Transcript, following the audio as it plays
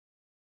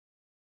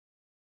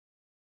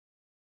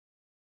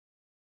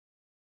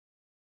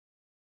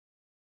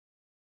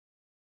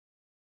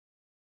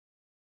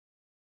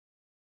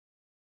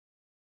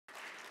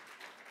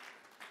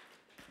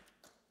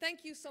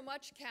Thank you so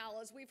much, Cal.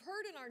 As we've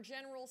heard in our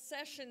general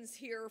sessions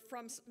here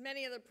from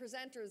many of the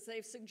presenters,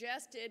 they've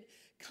suggested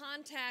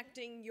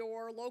contacting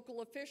your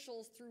local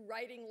officials through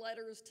writing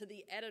letters to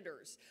the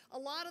editors. A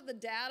lot of the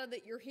data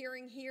that you're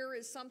hearing here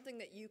is something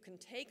that you can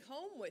take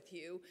home with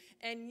you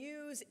and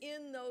use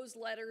in those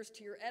letters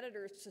to your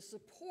editors to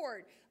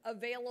support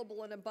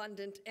available and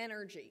abundant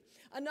energy.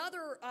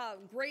 Another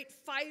great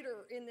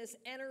fighter in this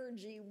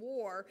energy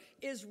war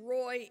is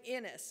Roy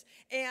Innis.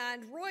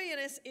 And Roy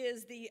Innis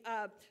is the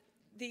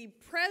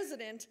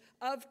president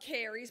of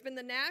CARE. He's been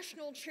the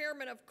national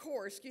chairman of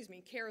CORE. Excuse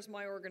me, CARE is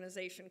my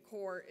organization,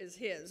 CORE is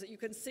his. You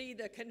can see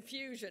the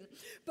confusion.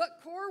 But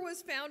CORE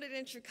was founded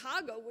in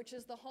Chicago, which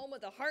is the home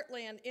of the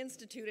Heartland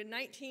Institute, in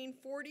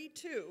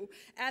 1942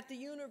 at the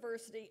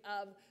University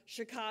of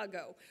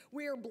Chicago.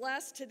 We are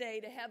blessed today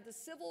to have the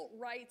civil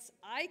rights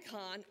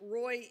icon,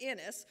 Roy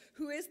Innis,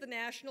 who is the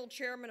national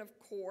chairman of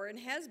CORE and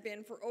has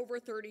been for over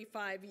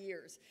 35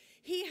 years.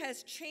 He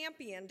has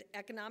championed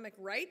economic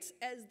rights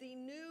as the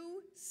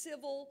new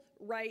civil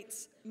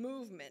rights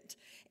movement.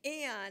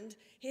 And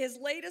his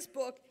latest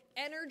book,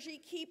 Energy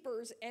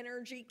Keepers,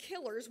 Energy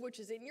Killers, which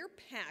is in your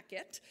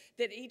packet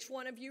that each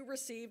one of you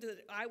received,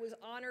 that I was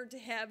honored to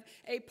have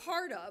a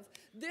part of.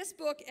 This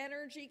book,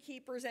 Energy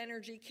Keepers,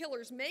 Energy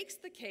Killers, makes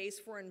the case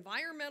for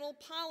environmental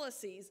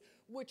policies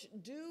which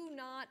do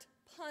not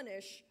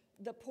punish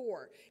the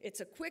poor. It's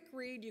a quick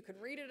read. You can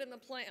read it on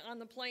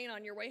the plane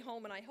on your way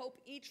home, and I hope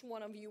each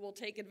one of you will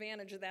take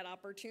advantage of that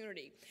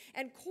opportunity.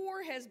 And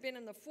CORE has been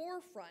in the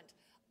forefront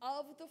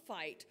of the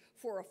fight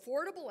for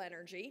affordable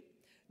energy,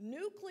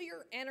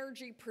 nuclear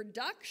energy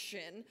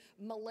production,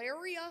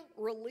 malaria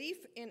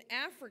relief in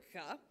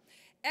Africa,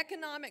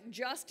 economic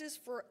justice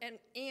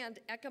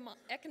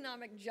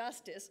economic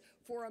justice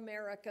for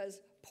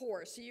America's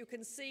poor. So you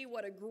can see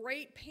what a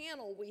great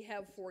panel we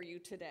have for you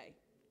today.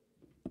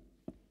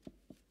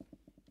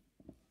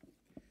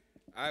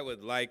 I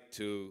would like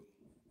to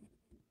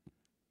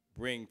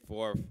bring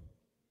forth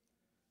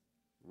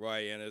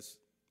Roy Innis,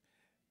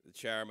 the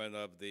chairman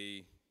of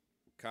the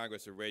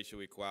Congress of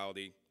Racial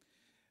Equality.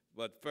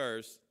 But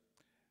first,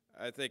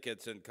 I think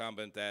it's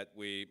incumbent that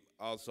we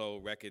also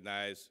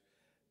recognize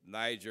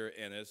Niger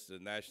Innis, the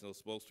national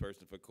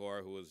spokesperson for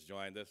CORE, who has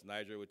joined us.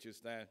 Niger, would you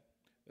stand?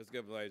 Let's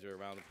give Niger a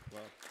round of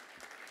applause.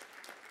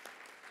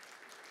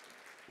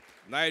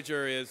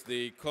 Niger is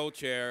the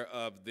co-chair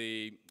of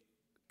the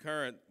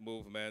current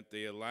movement,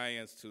 the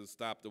Alliance to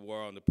Stop the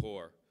War on the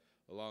Poor,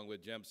 along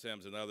with Jim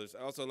Sims and others.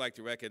 I also like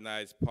to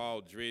recognize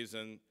Paul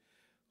Driesen,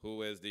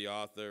 who is the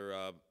author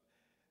of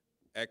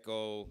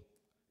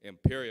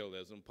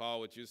Eco-Imperialism.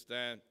 Paul, would you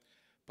stand?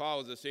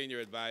 Paul is a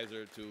senior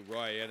advisor to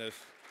Roy Innis.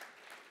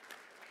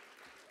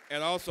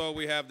 And also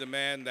we have the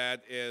man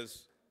that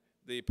is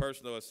the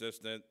personal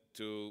assistant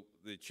to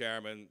the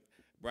chairman,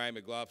 Brian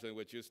McLaughlin.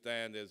 Would you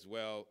stand as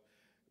well?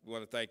 We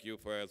want to thank you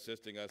for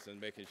assisting us in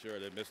making sure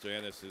that Mr.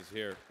 Innis is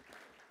here.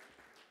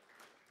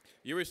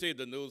 You received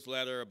a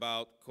newsletter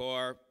about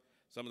CORE,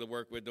 some of the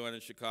work we're doing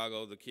in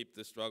Chicago to keep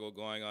the struggle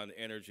going on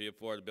energy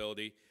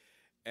affordability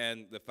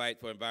and the fight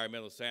for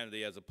environmental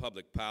sanity as a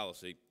public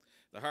policy.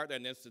 The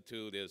Heartland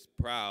Institute is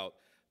proud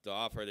to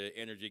offer the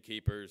Energy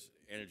Keepers,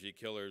 Energy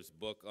Killers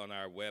book on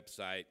our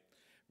website.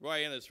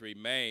 Roy Innis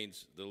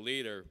remains the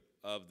leader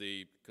of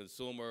the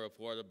consumer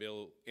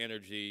affordable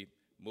energy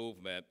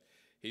movement.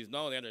 He's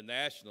known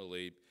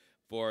internationally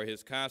for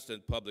his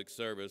constant public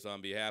service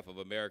on behalf of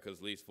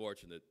America's least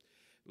fortunate.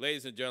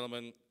 Ladies and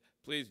gentlemen,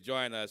 please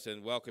join us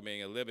in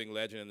welcoming a living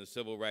legend in the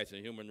civil rights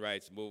and human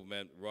rights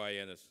movement, Roy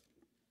Innis.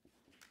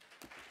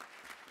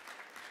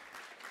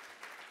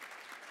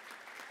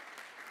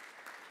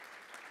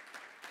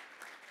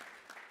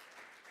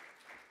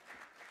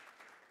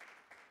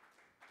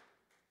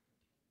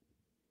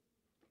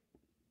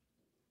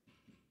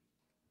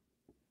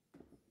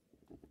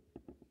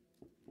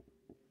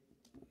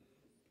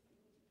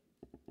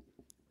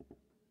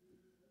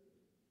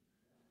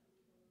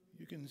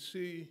 You can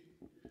see,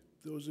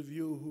 those of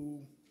you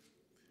who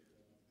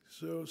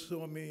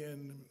saw me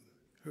and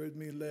heard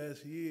me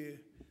last year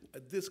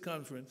at this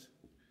conference,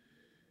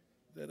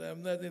 that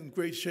I'm not in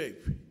great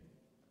shape.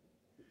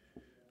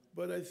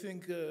 But I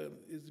think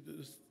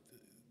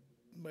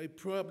my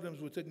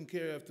problems were taken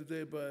care of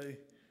today by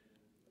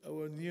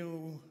our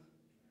new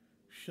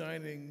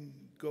shining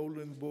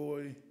golden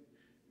boy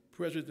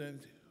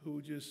president,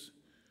 who just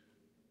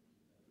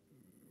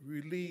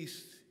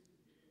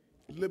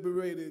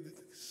liberated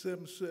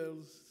stem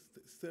cells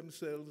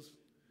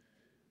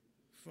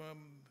from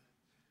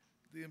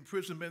the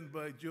imprisonment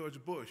by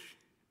George Bush.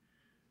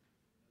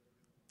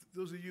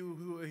 Those of you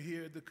who are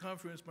here at the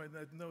conference might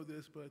not know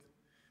this, but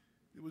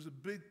it was a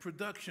big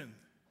production,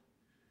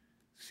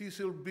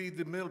 Cecil B.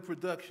 DeMille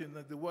production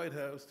at the White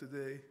House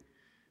today,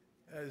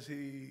 as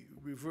he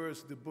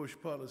reversed the Bush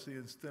policy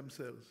in stem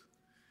cells.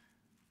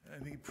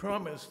 And he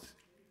promised,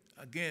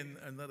 again,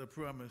 another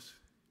promise,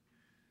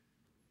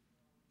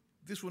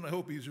 this one I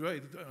hope he's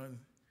right on,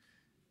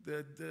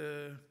 that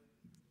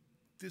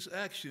this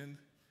action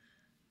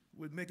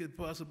would make it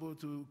possible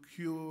to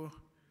cure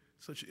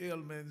such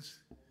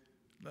ailments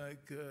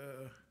like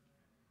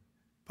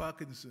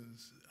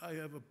Parkinson's. I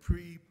have a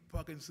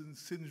pre-Parkinson's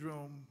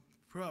syndrome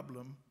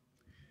problem,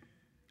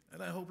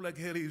 and I hope like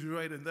hell he's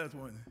right on that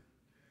one.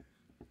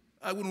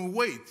 I wouldn't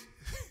wait.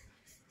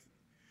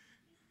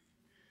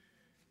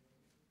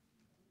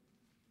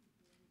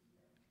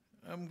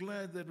 I'm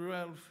glad that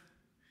Ralph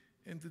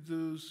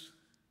introduced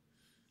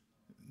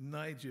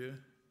Niger,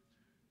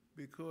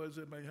 because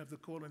I might have to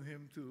call on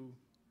him to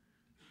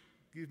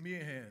give me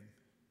a hand.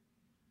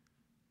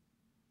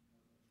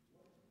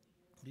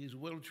 He's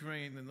well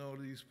trained in all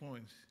these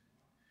points.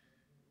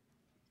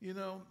 You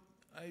know,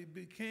 I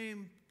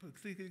became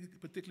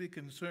particularly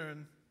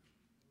concerned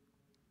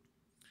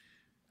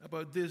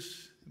about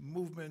this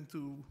movement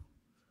to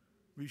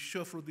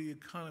reshuffle the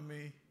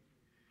economy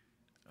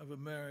of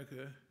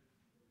America.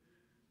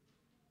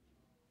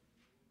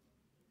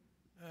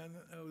 And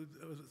I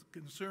was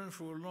concerned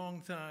for a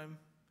long time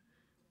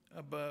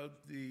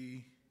about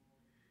the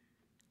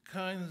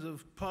kinds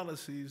of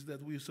policies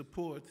that we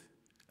support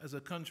as a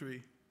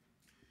country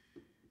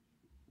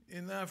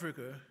in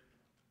Africa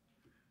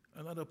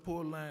and other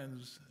poor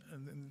lands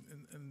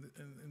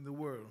in the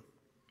world.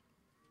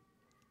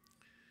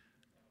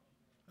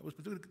 I was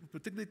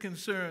particularly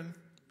concerned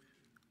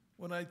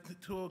when I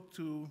talked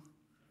to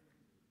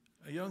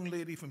a young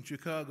lady from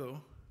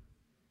Chicago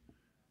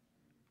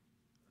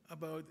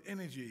about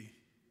energy.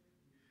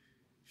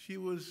 She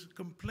was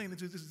complaining,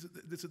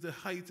 this is the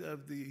height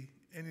of the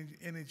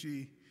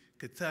energy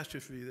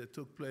catastrophe that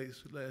took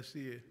place last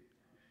year.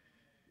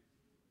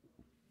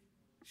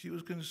 She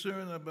was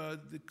concerned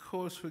about the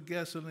cost for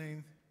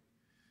gasoline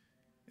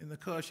in the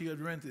car she had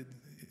rented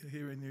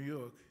here in New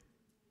York.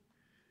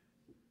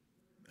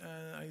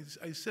 And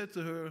I said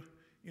to her,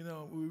 you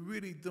know, we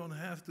really don't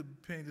have to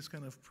pay this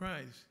kind of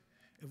price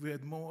if we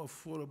had more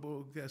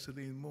affordable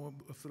gasoline, more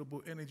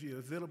affordable energy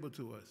available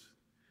to us.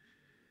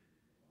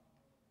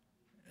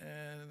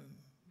 And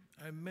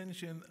I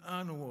mentioned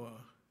Anwar,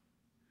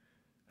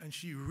 and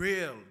she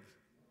railed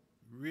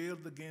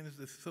against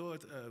the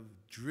thought of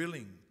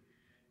drilling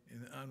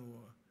in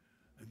Anwar,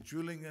 and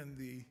drilling on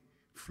the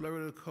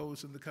Florida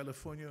coast and the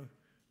California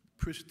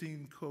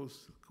pristine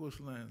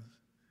coastlands.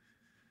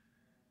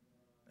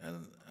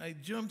 And I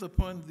jumped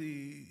upon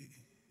the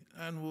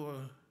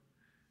Anwar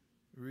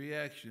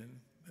reaction,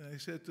 and I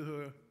said to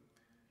her,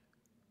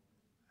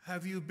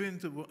 have you been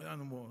to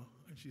Anwar?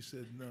 And she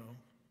said, no.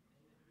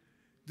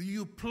 Do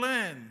you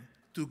plan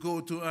to go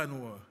to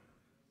Anwar?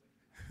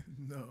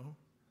 No.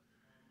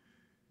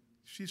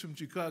 She's from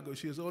Chicago.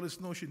 She has all the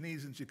snow she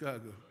needs in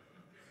Chicago.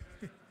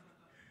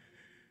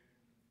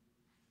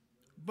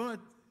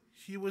 But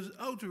she was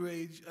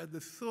outraged at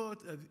the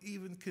thought of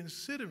even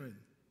considering.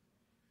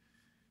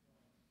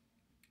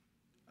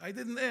 I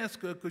didn't ask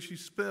her could she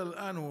spell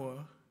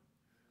Anwar,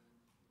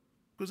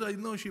 because I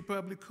know she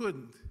probably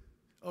couldn't,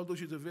 although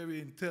she's a very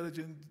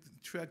intelligent,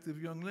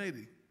 attractive young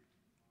lady.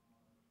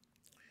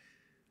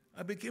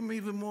 I became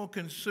even more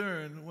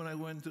concerned when I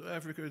went to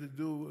Africa to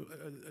do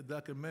a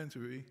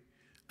documentary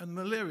on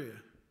malaria.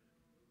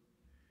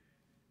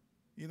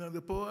 You know,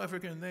 the poor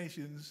African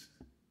nations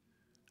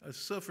are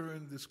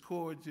suffering the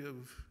scourge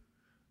of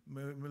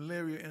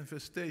malaria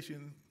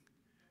infestation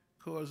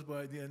caused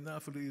by the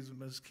Anopheles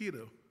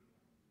mosquito.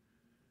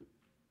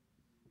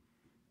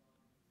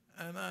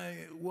 And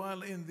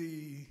while in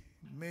the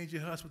major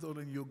hospital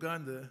in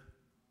Uganda,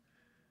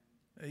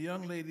 a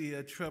young lady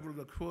had traveled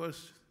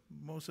across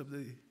most of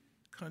the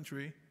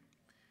country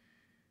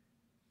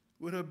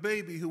with her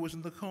baby who was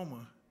in the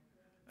coma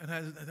and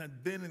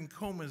had been in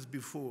comas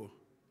before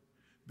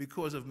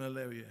because of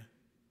malaria.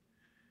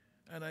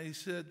 And I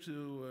said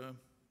to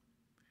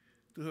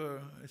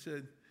her, I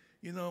said,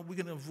 you know, we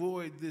can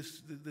avoid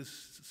this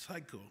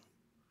cycle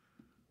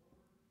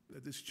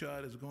that this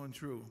child is going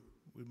through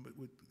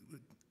with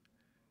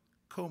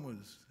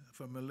comas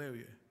from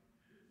malaria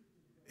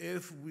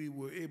if we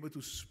were able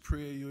to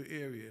spray your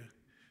area.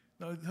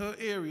 Now, her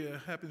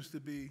area happens to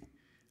be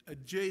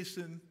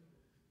adjacent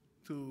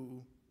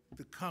to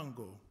the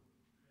Congo,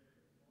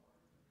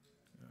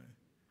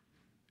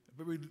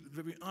 a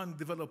very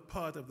undeveloped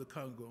part of the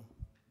Congo.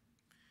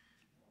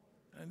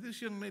 And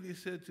this young lady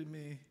said to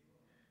me,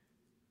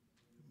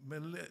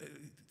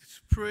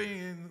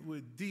 spraying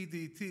with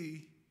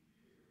DDT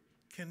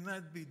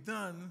cannot be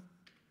done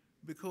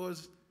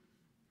because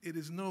it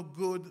is no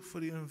good for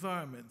the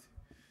environment.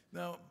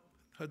 Now,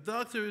 her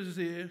doctor is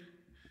here,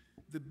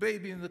 the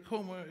baby in the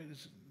coma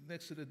is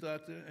next to the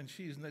doctor, and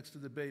she's next to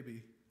the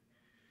baby.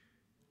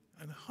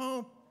 And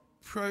her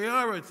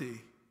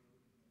priority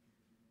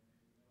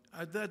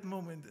at that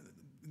moment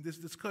in this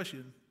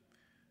discussion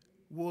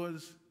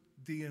was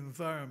the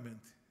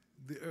environment,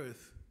 the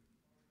earth.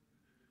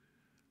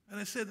 And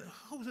I said,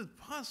 how is it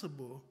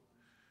possible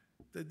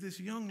that this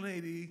young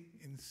lady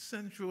in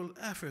Central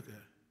Africa,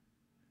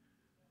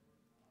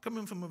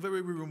 coming from a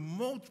very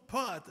remote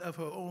part of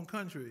her own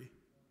country,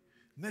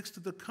 next to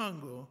the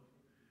Congo,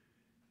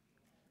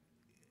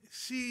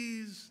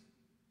 sees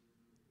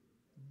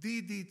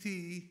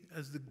DDT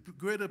as the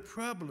greater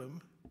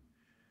problem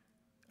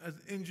as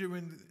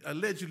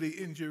allegedly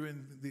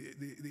injuring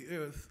the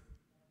earth,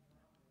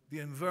 the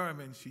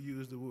environment, she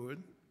used the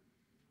word,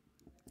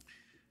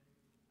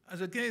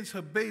 as against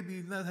her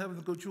baby not having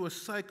to go through a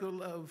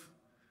cycle of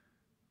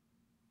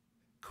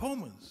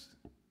comas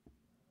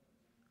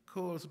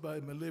caused by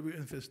malaria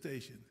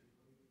infestation.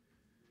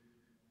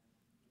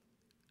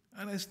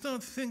 And I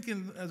start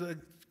thinking as I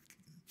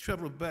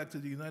travel back to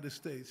the United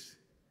States,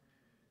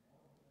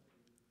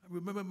 I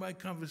remember my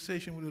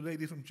conversation with a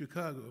lady from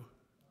Chicago,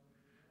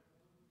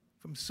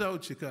 from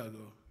South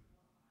Chicago.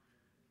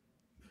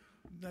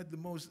 Not the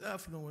most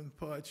affluent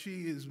part.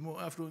 She is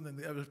more affluent than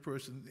the average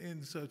person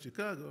in South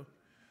Chicago.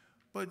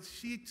 But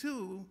she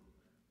too,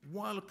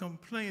 while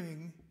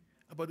complaining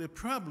about a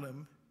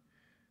problem,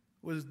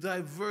 was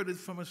diverted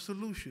from a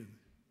solution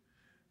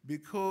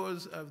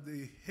because of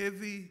the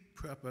heavy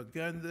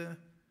propaganda,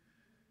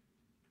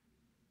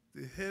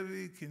 the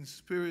heavy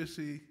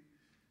conspiracy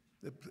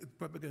that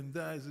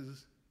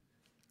propagandizes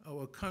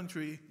our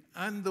country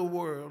and the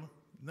world,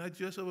 not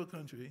just our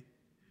country,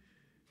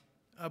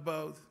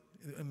 about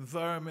the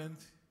environment,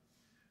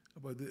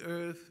 about the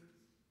earth.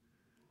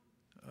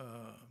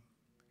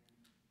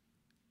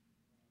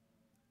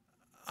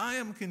 I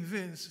am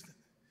convinced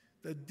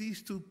that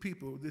these two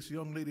people, this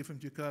young lady from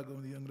Chicago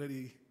and the young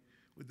lady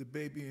with the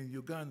baby in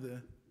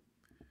Uganda,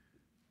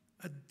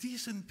 are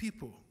decent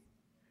people.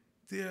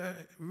 They are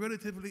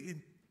relatively,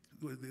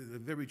 they're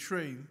very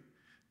trained,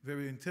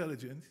 very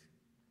intelligent.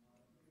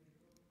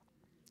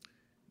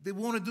 They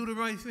want to do the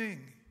right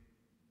thing.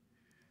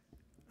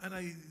 And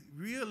I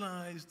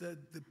realized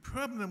that the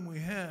problem we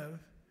have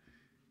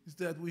is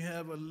that we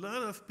have a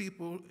lot of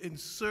people in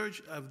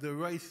search of the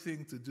right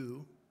thing to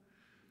do,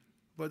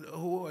 but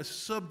who are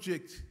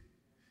subject,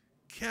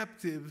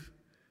 captive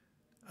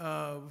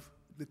of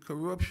the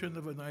corruption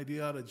of an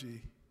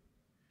ideology,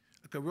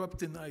 a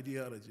corrupting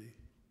ideology.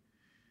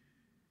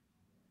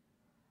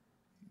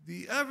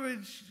 The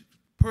average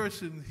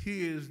person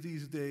hears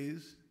these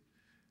days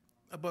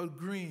about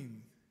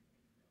green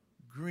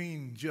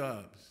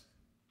jobs.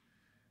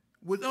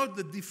 Without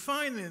the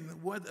defining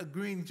what a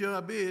green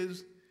job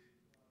is,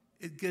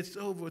 it gets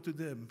over to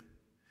them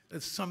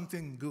as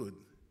something good.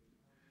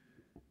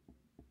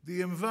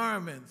 The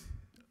environment,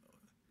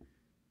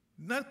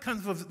 not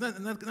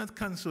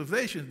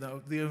conservation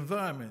now, the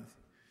environment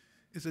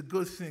is a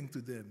good thing to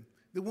them.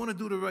 They want to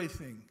do the right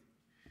thing.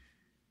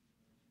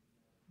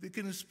 The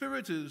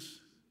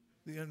conspirators,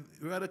 the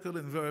radical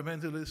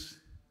environmentalists,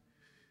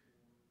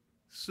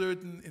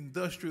 certain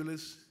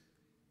industrialists,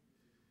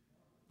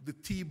 the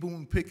T.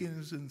 Boone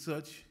Pickens and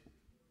such,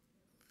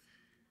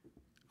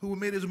 who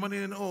made his money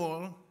in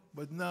oil,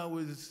 but now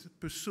is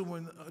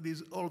pursuing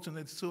these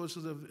alternate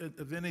sources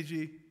of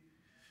energy,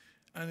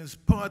 and is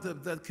part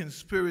of that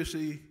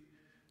conspiracy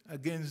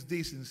against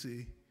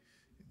decency,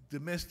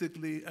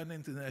 domestically and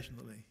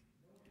internationally.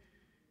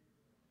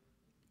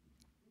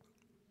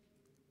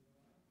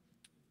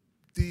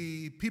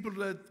 The people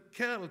that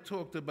Cal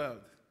talked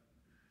about,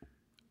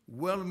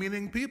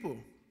 well-meaning people,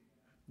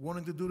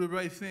 wanting to do the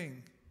right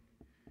thing.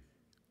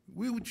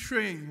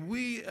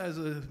 We as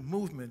a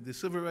movement, the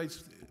civil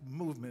rights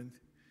movement,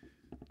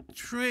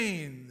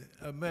 trained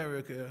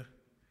America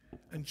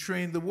and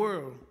trained the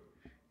world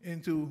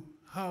into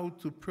how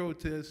to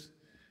protest,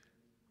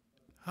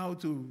 how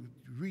to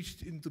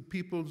reach into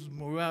people's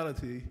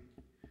morality,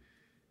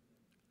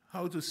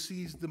 how to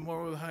seize the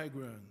moral high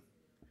ground.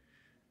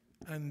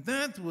 And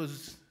that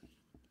was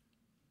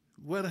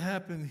what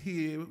happened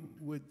here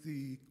with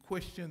the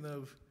question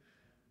of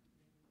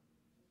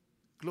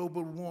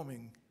global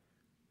warming.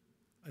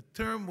 A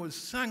term was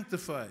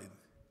sanctified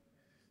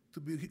to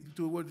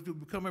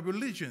become a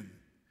religion.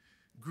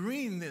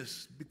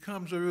 Greenness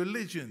becomes a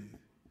religion.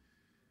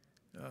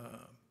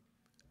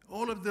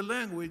 All of the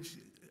language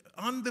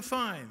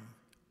undefined,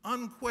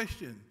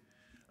 unquestioned,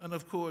 and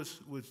of course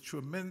with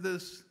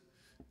tremendous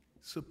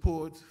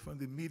support from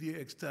the media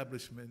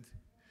establishment.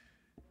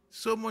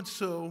 So much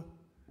so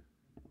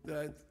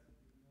that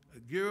a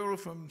girl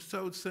from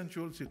South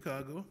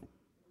Chicago,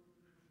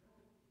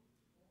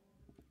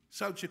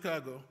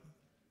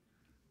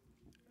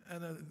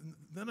 and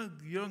another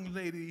young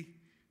lady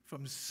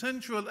from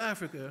Central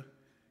Africa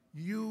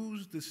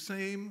used the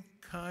same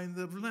kind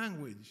of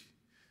language,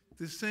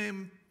 the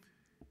same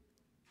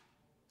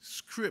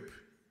script.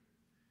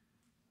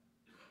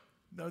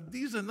 Now,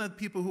 these are not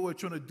people who are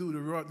trying to do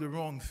the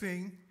wrong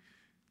thing.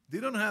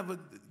 They're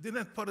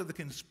not part of the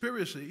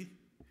conspiracy,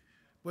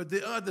 but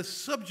they are the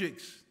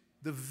subjects,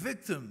 the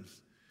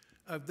victims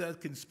of that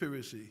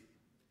conspiracy.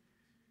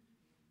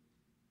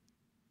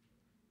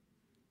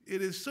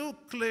 It is so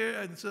clear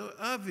and so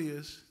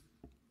obvious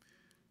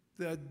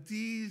that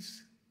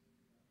these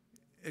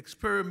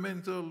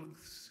experimental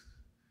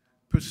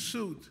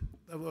pursuit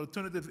of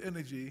alternative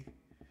energy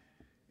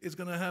is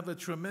going to have a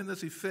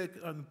tremendous effect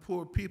on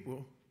poor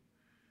people.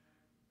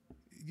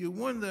 You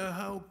wonder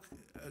how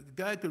a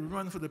guy could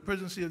run for the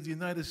presidency of the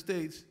United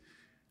States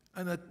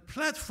on a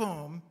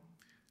platform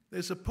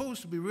that's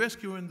supposed to be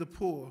rescuing the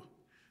poor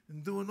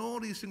and doing all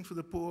these things for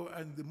the poor,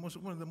 and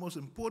one of the most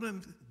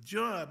important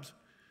jobs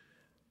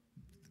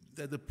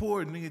that the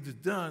poor needs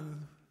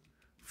done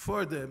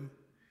for them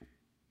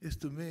is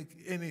to make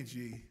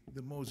energy,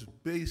 the most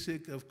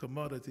basic of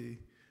commodity,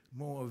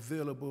 more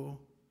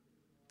available,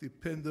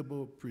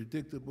 dependable,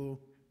 predictable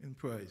in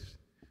price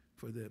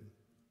for them.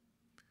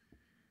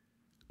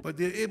 But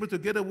they're able to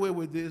get away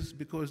with this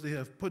because they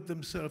have put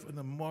themselves on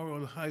a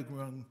moral high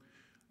ground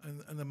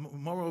and a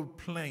moral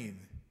plane.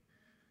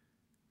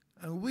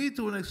 And we,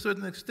 to a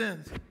certain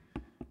extent,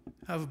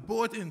 have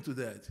bought into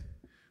that.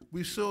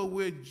 We saw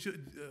where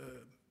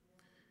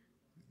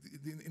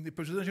in the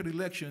presidential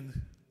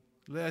election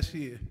last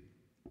year,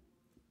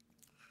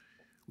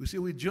 we see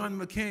where John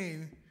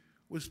McCain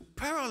was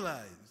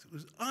paralyzed,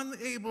 was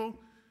unable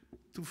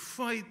to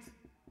fight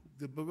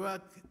the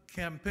Barack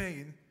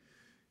campaign.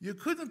 You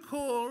couldn't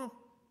call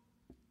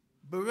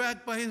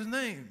Barack by his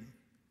name.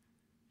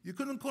 You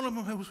couldn't call him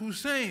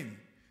Hussein,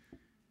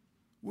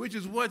 which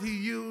is what he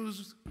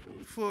used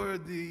for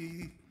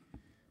the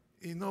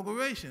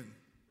inauguration.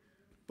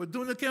 But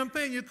during the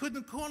campaign, you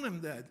couldn't call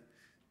him that.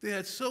 They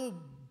had so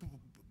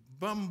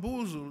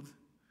bamboozled,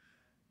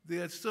 they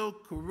had so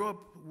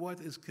corrupt what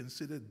is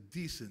considered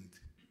decent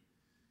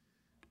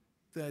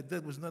that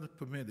that was not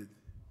permitted.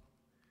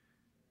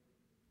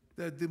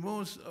 That the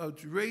most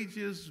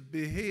outrageous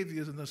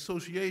behaviors and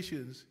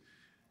associations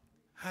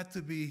had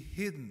to be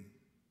hidden,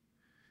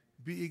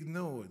 be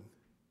ignored.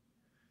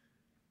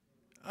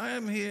 I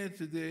am here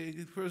today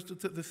first to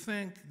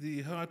thank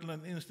the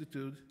Heartland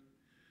Institute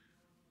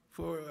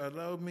for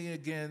allowing me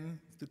again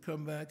to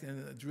come back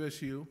and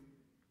address you,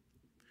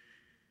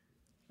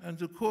 and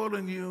to call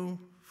on you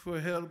for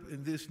help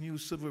in this new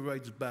civil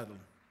rights battle.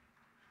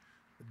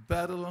 A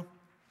battle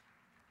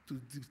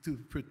to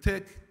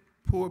protect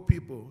poor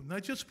people,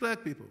 not just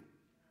black people,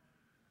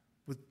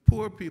 but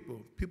poor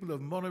people, people of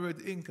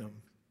moderate income.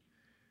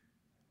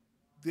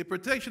 The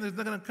protection is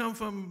not going to come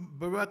from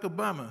Barack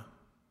Obama.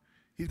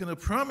 He's going to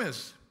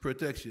promise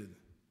protection.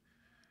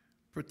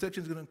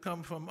 Protection is going to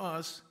come from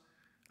us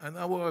and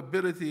our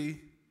ability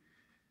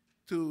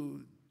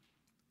to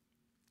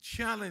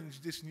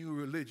challenge this new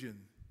religion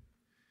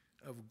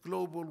of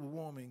global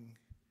warming,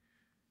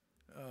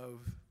 of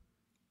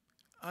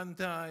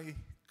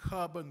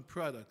anti-carbon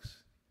products,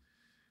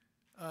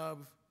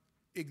 of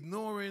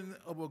ignoring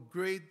our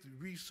great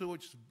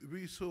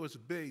resource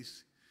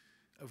base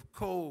of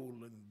coal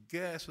and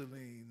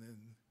gasoline and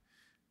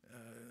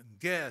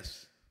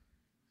gas.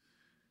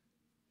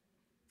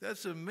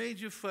 That's a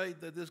major fight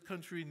that this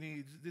country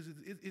needs.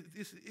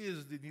 This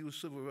is the new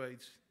civil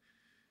rights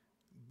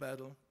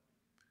battle,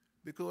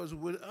 because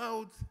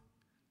without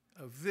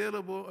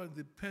available and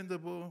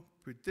dependable,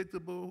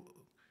 predictable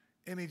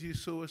energy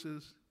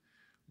sources,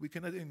 we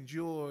cannot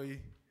enjoy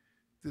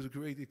this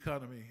great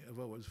economy of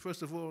ours.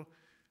 First of all,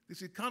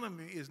 this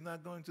economy is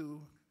not going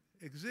to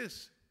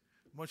exist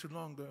much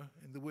longer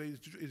in the way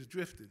it's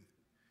drifting.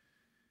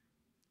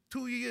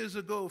 2 years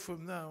ago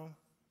from now,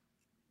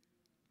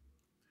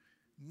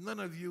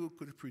 none of you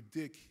could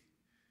predict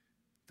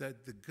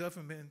that the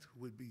government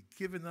would be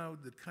giving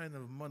out the kind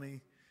of money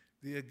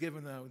they are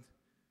giving out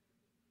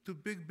to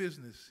big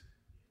business.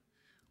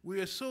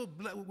 We are so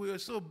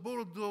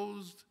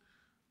bulldozed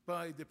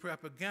by the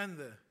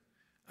propaganda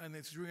and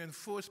its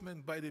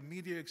reinforcement by the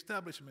media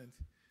establishment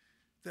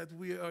that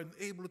we are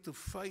unable to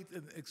fight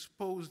and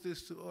expose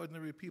this to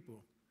ordinary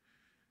people.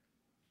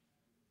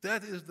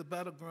 That is the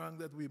battleground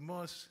that we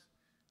must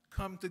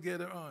come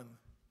together on.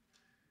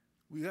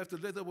 We have to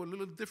let our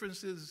little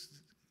differences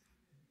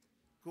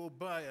go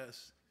by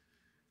us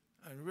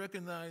and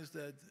recognize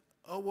that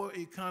our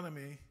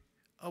economy,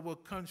 our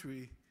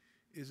country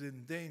is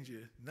in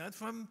danger, not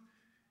from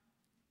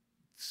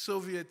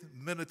Soviet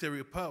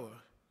military power,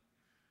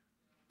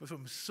 but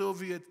from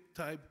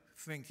Soviet-type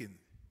thinking.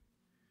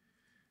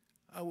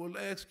 I will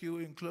ask you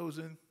in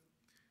closing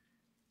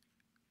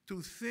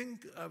to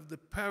think of the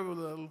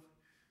parallel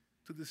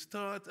to the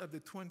start of the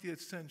 20th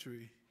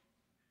century,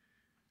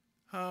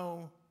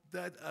 how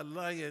that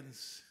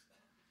alliance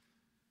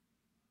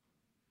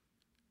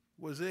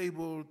was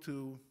able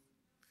to,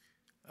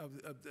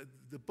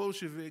 the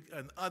Bolshevik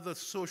and other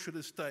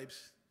socialist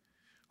types,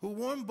 who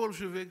weren't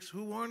Bolsheviks,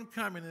 who weren't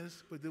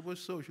communists, but they were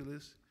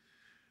socialists,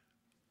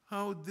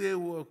 how they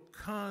were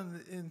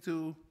conned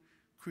into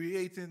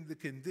creating the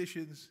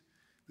conditions,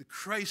 the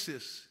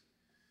crisis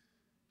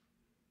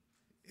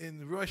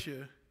in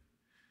Russia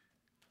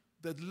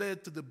that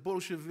led to the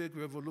Bolshevik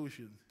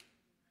Revolution,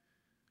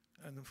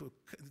 and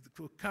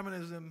for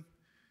communism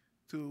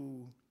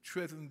to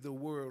threaten the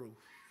world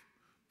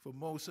for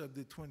most of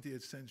the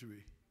 20th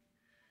century.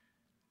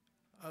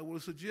 I will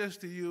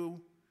suggest to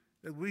you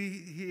that we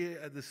here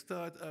at the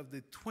start of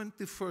the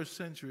 21st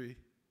century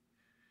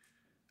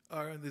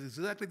are in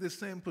exactly the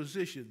same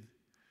position.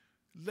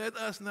 Let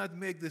us not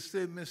make the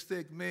same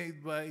mistake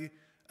made by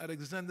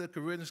Alexander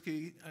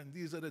Kerensky and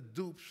these other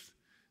dupes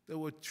that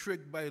were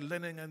tricked by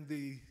Lenin and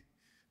the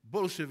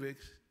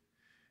Bolsheviks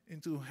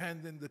into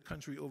handing the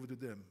country over to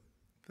them.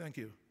 Thank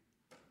you.